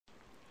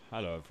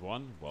Hello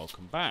everyone,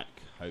 welcome back.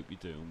 Hope you're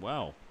doing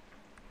well.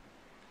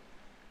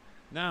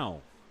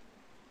 Now,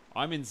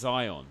 I'm in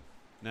Xsyon.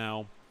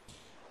 Now,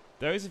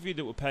 those of you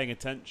that were paying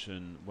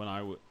attention when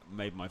I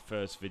made my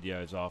first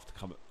videos after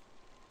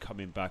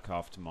coming back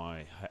after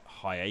my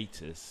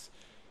hiatus,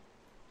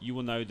 you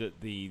will know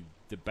that the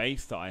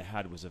base that I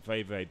had was a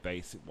very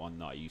basic one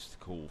that I used to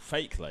call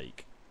Fake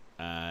Lake.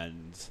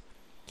 And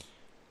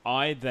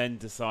I then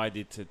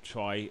decided to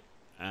try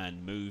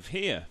and move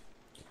here.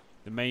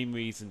 The main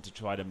reason to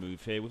try to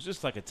move here was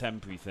just like a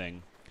temporary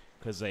thing,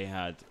 because they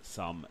had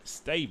some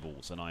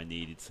stables and I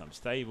needed some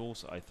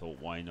stables. I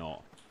thought, why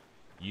not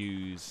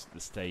use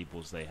the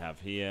stables they have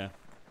here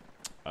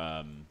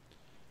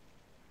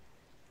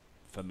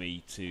for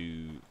me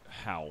to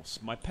house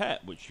my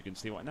pet, which you can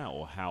see right now,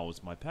 or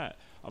house my pet.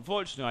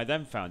 Unfortunately, I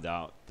then found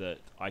out that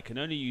I can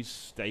only use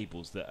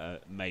stables that are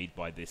made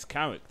by this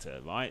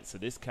character, right? So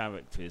this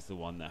character is the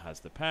one that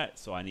has the pet,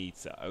 so I need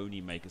to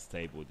only make a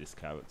stable with this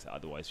character,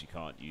 otherwise you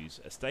can't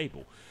use a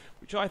stable,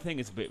 which I think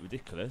is a bit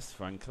ridiculous,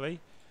 frankly.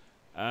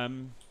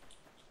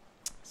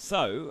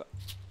 So,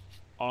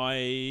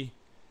 in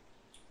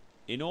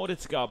order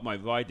to get up my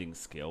riding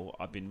skill,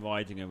 I've been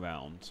riding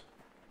around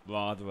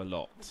rather a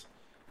lot.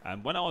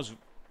 And when I was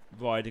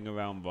riding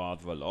around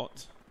rather a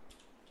lot,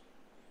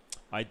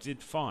 I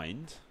did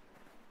find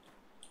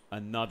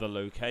another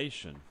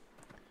location.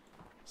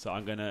 So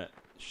I'm going to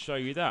show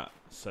you that.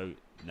 So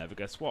never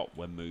guess what,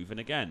 we're moving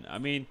again. I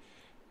mean,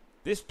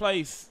 this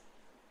place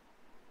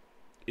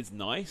is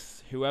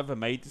nice. Whoever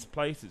made this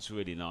place, it's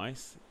really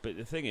nice. But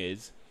the thing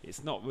is,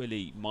 it's not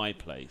really my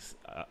place.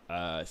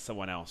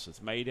 Someone else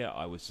has made it.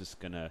 I was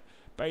just going to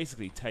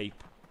basically take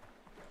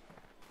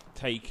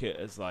it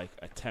as like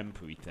a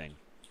temporary thing.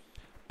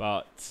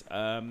 But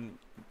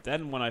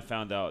then when I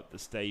found out the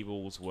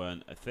stables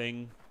weren't a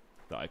thing,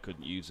 that I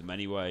couldn't use them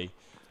anyway,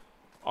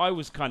 I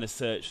was kind of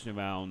searching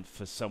around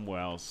for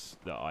somewhere else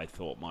that I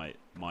thought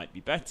might be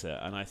better.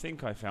 And I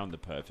think I found the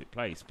perfect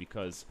place,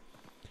 because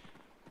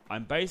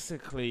I'm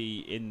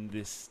basically in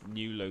this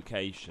new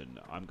location.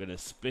 I'm going to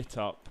split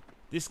up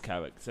this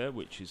character,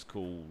 which is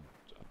called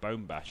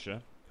Bone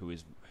Basher, who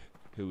is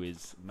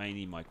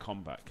mainly my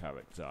combat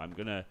character. I'm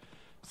going to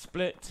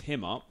split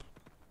him up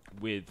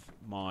with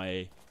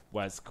my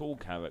Wazcool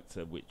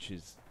character, which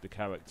is the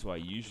character I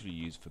usually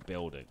use for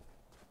building.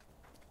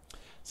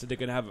 So they're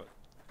going to have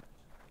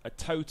a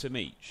totem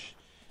each.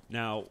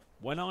 Now,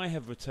 when I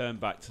have returned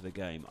back to the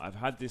game, I've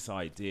had this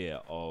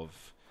idea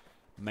of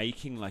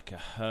making like a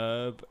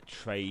herb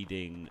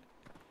trading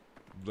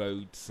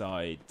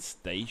roadside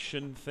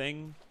station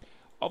thing.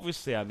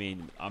 Obviously, I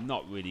mean, I'm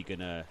not really going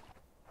to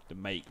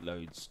make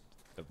loads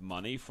of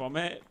money from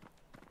it.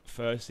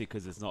 Firstly,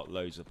 because there's not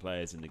loads of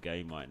players in the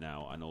game right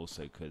now, and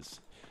also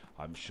because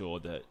I'm sure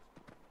that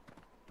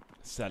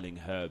selling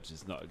herbs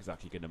is not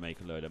exactly going to make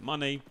a load of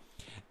money.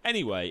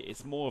 Anyway,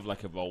 it's more of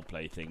like a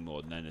roleplay thing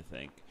more than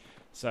anything.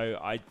 So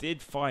I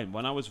did find,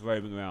 when I was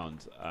roaming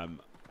around,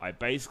 I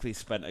basically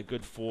spent a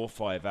good 4 or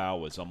 5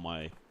 hours on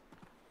my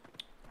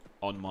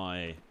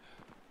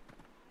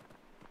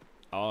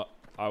I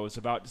was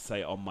about to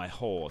say on my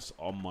horse,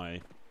 on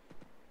my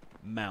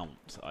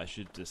mount. I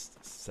should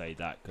just say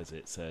that because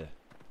it's a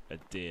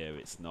deer,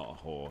 it's not a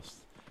horse.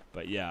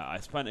 But yeah, I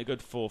spent a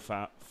good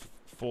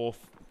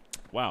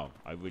wow,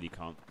 I really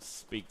can't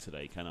speak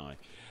today, can I?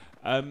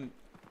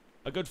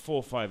 A good 4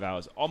 or 5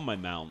 hours on my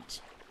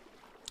mount,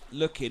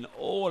 looking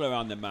all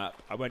around the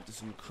map. I went to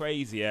some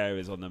crazy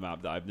areas on the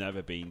map that I've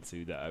never been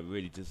to, that are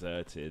really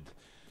deserted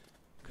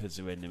because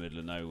they're in the middle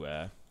of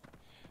nowhere,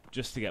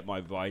 just to get my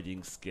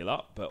riding skill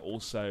up. But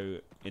also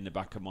in the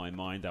back of my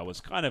mind, I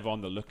was kind of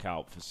on the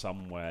lookout for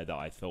somewhere that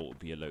I thought would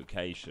be a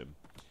location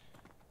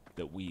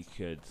that we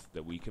could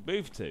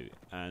move to,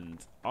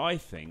 and I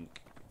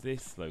think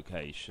this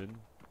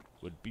location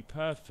would be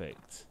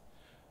perfect.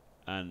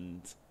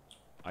 And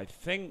I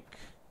think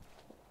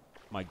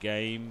my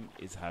game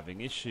is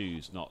having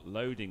issues not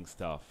loading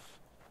stuff,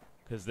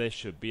 because there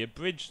should be a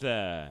bridge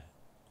there.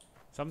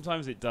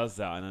 Sometimes it does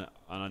that, and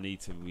I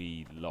need to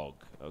relog.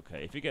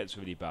 Okay, if it gets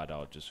really bad,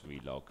 I'll just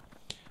relog.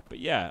 But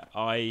yeah,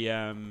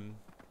 I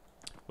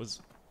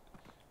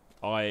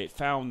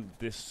found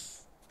this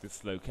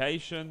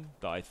location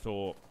that I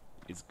thought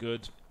is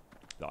good,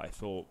 that I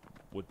thought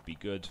would be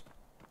good.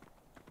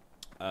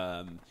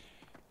 In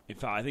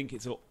fact, I think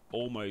it's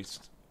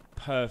almost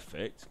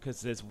perfect,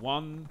 because there's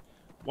one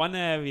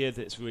area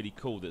that's really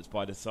cool, that's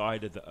by the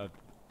side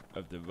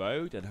of the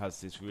road, and has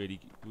this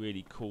really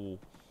cool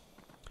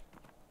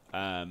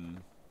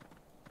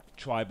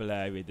tribal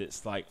area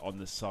that's like on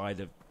the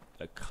side of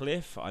a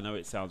cliff. I know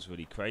it sounds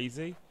really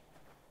crazy,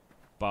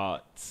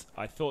 but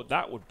I thought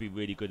that would be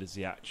really good as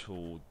the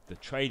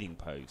trading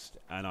post.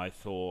 And I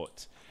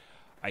thought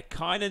I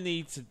kind of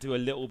need to do a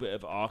little bit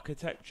of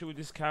architecture with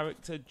this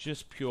character,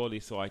 just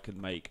purely so I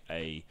can make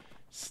a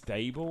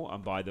stable.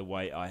 And by the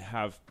way, I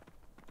have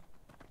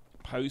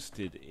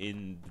posted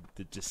in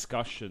the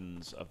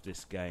discussions of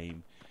this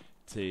game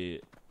to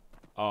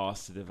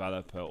ask the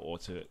developer, or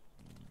to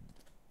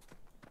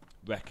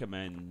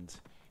recommend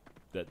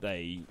that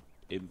they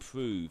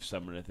improve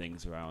some of the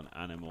things around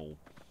animal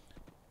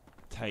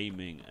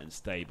taming and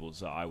stables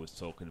that I was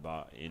talking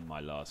about in my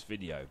last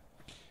video.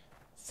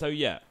 So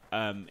yeah,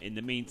 in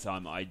the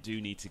meantime, I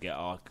do need to get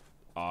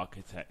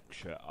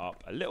architecture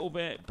up a little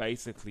bit,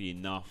 basically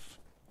enough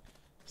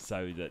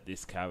so that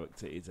this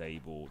character is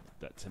able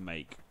to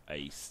make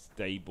a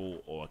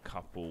stable or a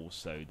couple,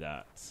 so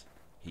that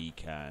he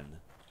can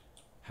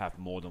have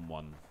more than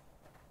one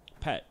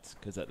pet,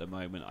 because at the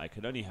moment I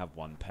can only have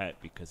one pet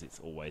because it's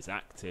always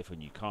active,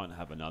 and you can't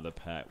have another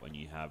pet when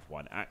you have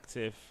one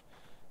active.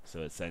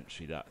 So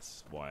essentially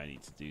that's why I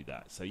need to do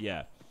that. So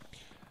yeah,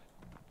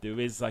 there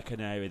is like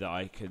an area that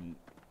I can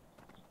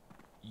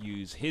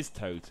use his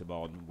totem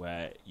on,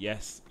 where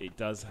yes, it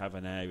does have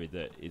an area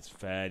that is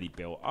fairly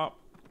built up,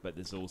 but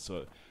there's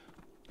also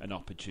an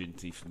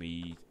opportunity for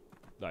me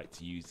like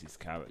to use this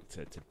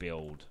character to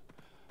build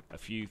a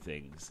few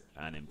things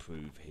and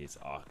improve his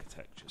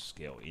architecture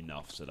skill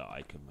enough so that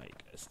I can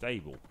make a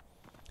stable.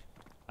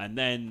 And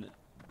then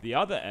the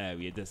other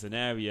area, there's an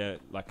area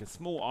like a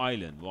small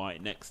island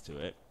right next to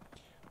it,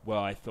 where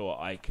I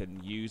thought I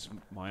can use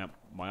my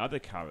other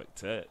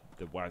character,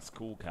 the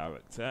Wazcool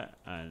character,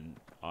 and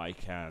I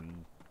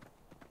can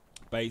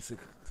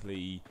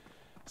basically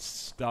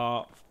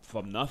start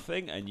from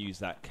nothing and use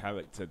that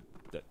character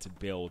to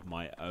build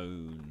my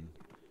own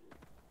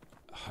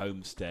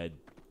homestead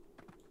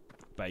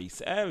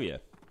base area.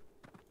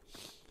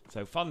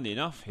 So funnily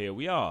enough, here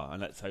we are,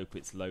 and let's hope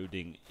it's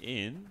loading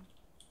in.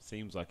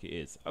 Seems like it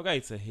is.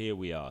 Okay, so here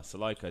we are. So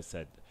like I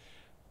said,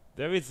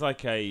 there is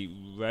like a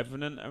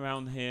revenant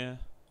around here,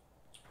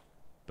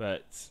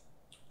 but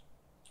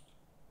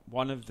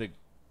one of the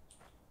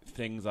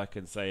things I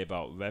can say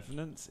about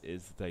revenants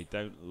is they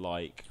don't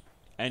like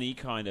any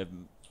kind of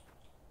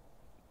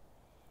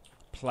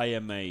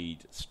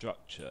player-made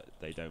structure.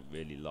 They don't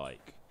really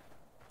like.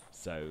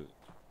 So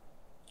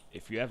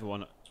if you ever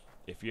want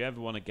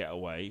to get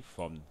away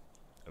from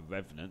a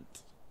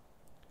revenant,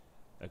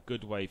 a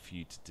good way for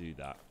you to do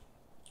that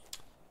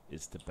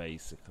is to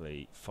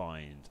basically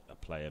find a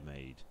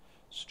player-made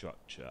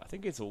structure. I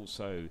think it's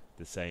also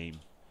the same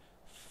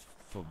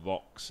for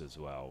rocks as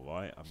well,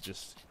 right? I'm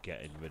just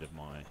getting rid of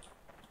my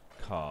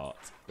cart.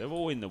 They're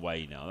all in the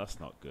way now. That's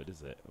not good,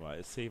 is it? Right,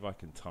 let's see if I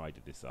can tidy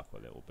this up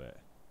a little bit.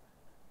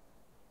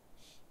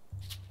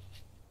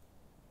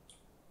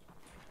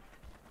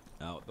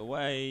 Out the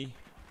way.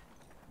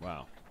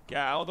 Wow. Get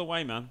out of the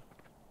way, man.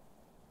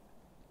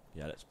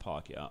 Yeah, let's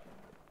park it up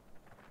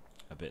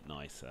a bit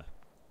nicer.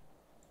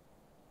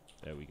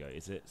 There we go.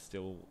 Is it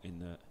still in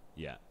the...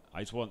 Yeah. I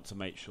just want to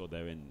make sure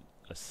they're in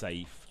a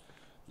safe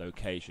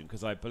location,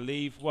 because I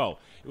believe... Well,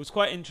 it was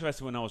quite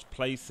interesting when I was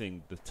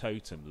placing the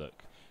totem,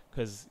 look,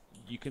 because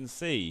you can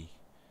see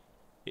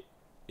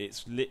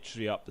it's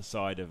literally up the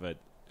side of a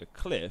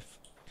cliff.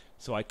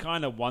 So I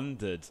kind of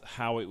wondered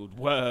how it would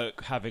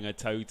work having a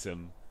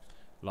totem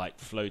like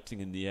floating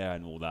in the air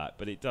and all that,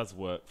 but it does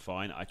work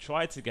fine. I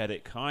tried to get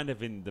it kind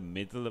of in the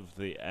middle of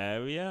the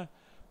area.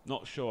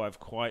 Not sure I've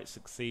quite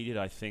succeeded.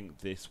 I think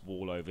this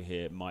wall over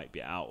here might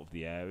be out of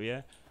the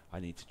area. I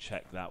need to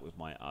check that with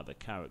my other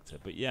character.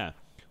 But yeah,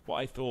 what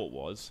I thought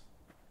was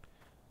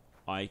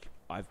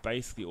I've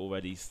basically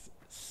already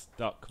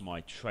stuck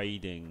my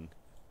trading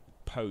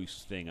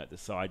post thing at the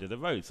side of the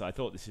road. So I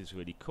thought this is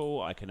really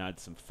cool. I can add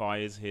some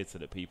fires here so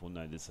that people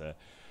know there's a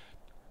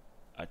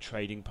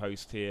trading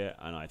post here,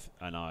 and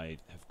I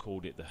have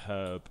called it the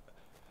Herb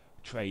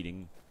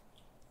Trading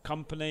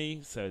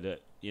Company, so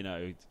that, you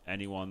know,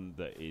 anyone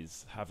that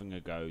is having a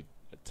go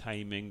at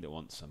taming that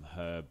wants some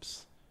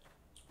herbs.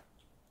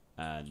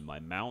 And my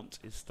mount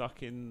is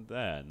stuck in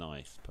there.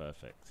 Nice,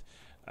 perfect.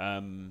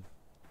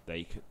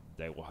 They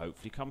will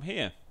hopefully come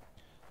here.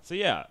 So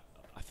yeah,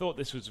 I thought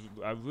this was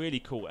a really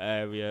cool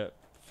area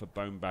for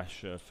Bone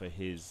Basher for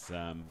his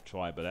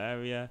tribal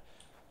area.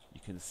 You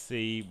can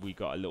see we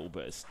got a little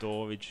bit of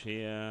storage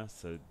here.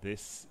 So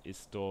this is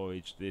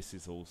storage. This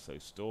is also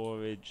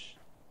storage.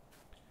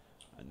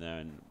 And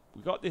then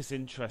we got this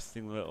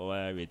interesting little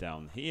area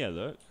down here,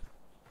 look,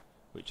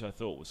 which I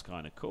thought was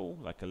kind of cool,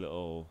 like a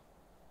little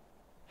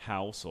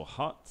house or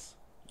hut,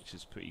 which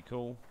is pretty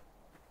cool.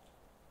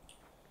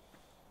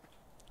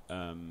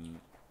 And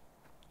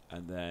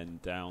then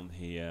down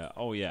here,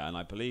 oh yeah, and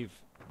I believe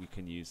we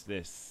can use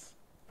this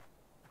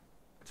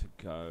to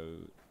go.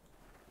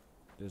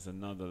 There's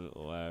another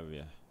little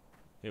area.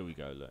 Here we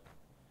go, look.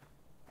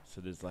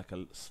 So there's like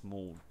a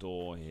small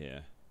door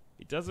here.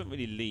 It doesn't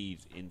really lead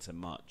into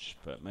much,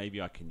 but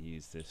maybe I can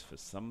use this for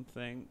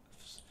something.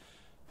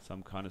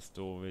 Some kind of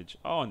storage.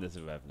 Oh, and there's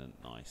a revenant.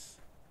 Nice.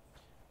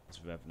 There's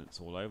revenants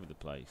all over the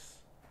place.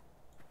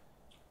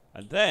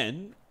 And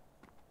then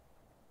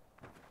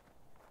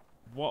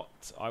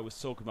what I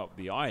was talking about with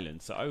the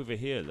island. So over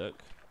here,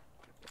 look.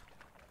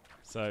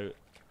 So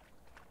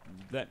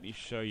let me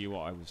show you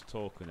what I was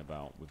talking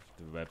about with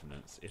the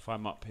revenants. If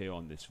I'm up here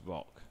on this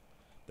rock,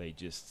 they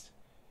just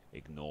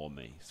ignore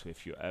me. So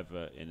if you're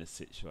ever in a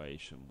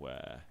situation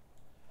where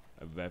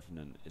a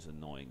revenant is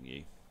annoying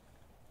you,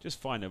 just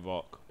find a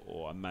rock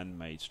or a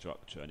man-made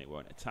structure and it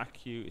won't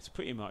attack you. It's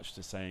pretty much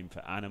the same for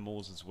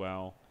animals as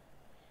well.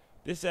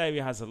 This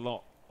area has a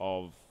lot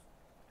of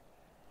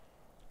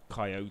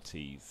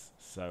coyotes,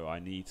 so I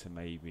need to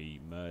maybe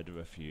murder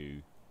a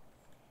few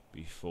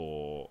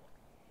before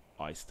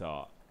I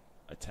start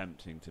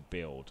attempting to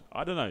build.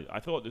 I don't know, I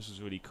thought this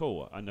was really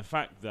cool, and the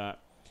fact that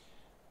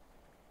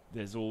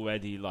there's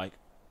already like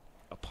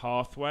a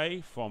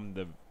pathway from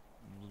the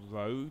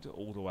road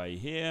all the way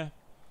here,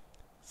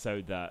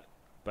 so that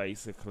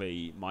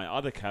basically my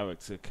other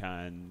character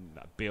can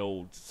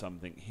build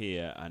something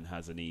here and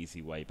has an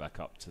easy way back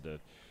up to the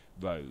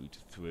road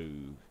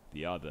through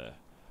the other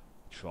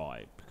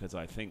tribe, because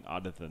I think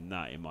other than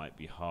that it might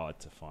be hard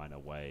to find a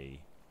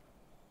way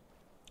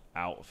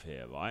out of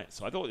here, right?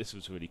 So I thought this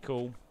was really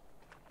cool.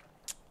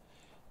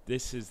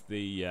 This is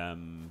the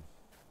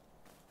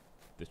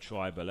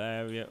tribal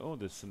area. Oh,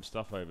 there's some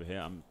stuff over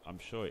here. I'm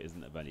sure it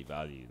isn't of any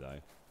value though.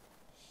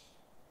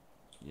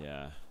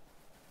 Yeah.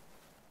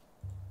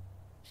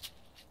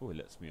 Oh, it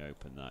lets me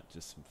open that.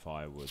 Just some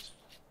firewood.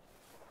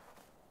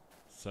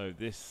 So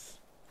this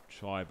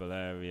tribal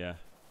area.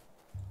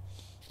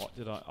 What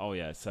did I... Oh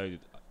yeah, so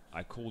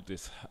I called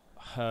this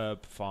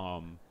herb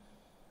farm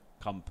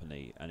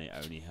company and it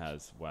only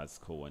has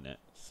Wazcall in it.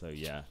 So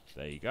yeah,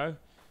 there you go.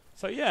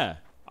 So yeah,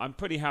 I'm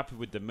pretty happy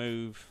with the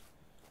move.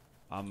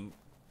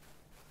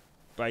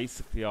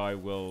 Basically I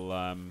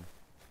will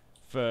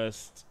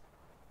first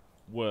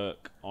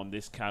work on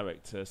this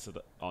character, so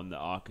that on the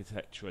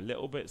architecture a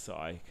little bit, so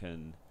I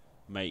can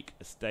make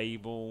a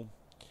stable,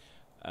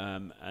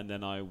 and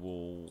then I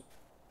will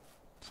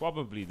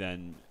probably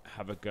then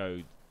have a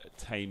go at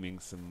taming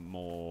some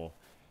more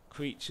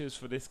creatures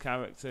for this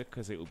character,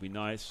 because it would be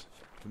nice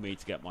for me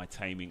to get my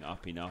taming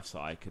up enough so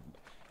I could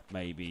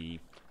maybe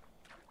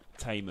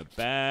tame a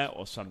bear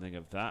or something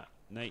of that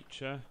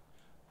nature.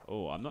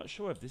 Oh, I'm not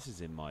sure if this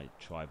is in my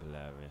tribal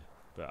area,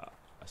 but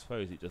I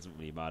suppose it doesn't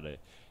really matter.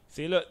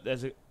 See, look,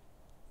 there's a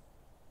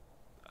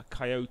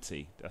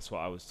coyote. That's what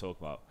I was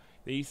talking about.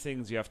 These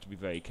things you have to be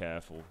very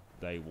careful.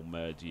 They will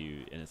murder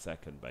you in a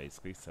second,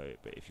 basically. So,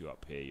 but if you're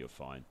up here, you're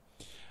fine.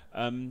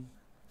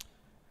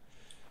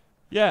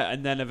 Yeah,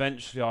 and then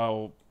eventually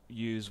I'll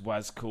use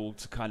Wazcall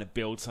to kind of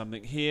build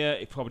something here.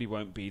 It probably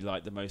won't be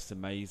like the most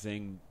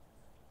amazing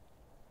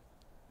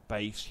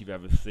base you've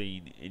ever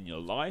seen in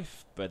your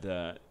life, but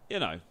you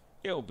know,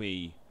 it'll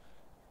be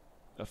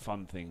a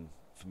fun thing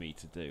for me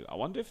to do. I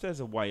wonder if there's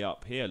a way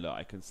up here. Look,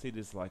 I can see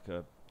there's like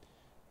a,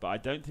 but I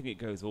don't think it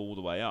goes all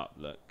the way up.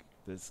 Look,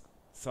 there's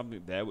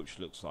something there which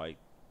looks like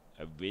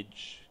a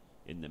ridge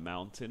in the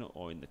mountain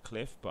or in the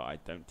cliff, but I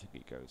don't think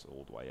it goes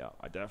all the way up.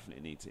 I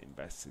definitely need to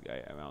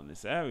investigate around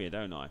this area,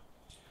 don't I?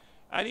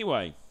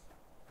 Anyway,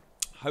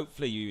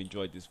 hopefully you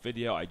enjoyed this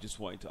video. I just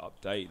wanted to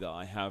update that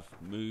I have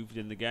moved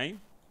in the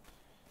game.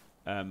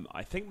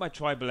 I think my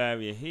tribal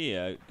area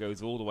here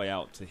goes all the way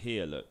out to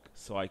here, look.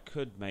 So I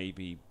could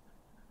maybe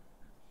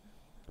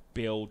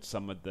build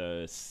some of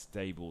the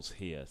stables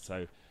here.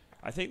 So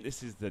I think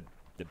this is the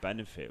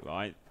benefit,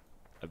 right,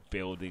 of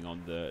building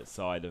on the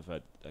side of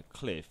a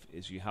cliff,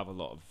 is you have a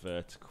lot of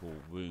vertical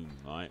room,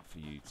 right, for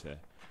you to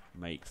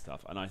make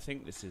stuff. And I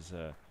think this is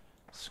a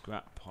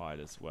scrap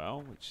pile as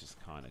well, which is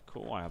kind of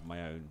cool. I have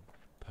my own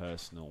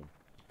personal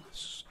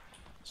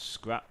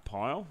scrap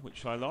pile,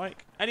 which I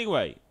like.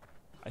 Anyway,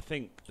 I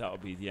think that'll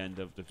be the end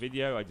of the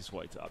video. I just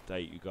wanted to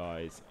update you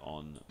guys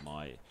on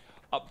my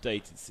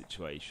updated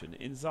situation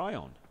in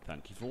Xsyon.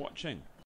 Thank you for watching.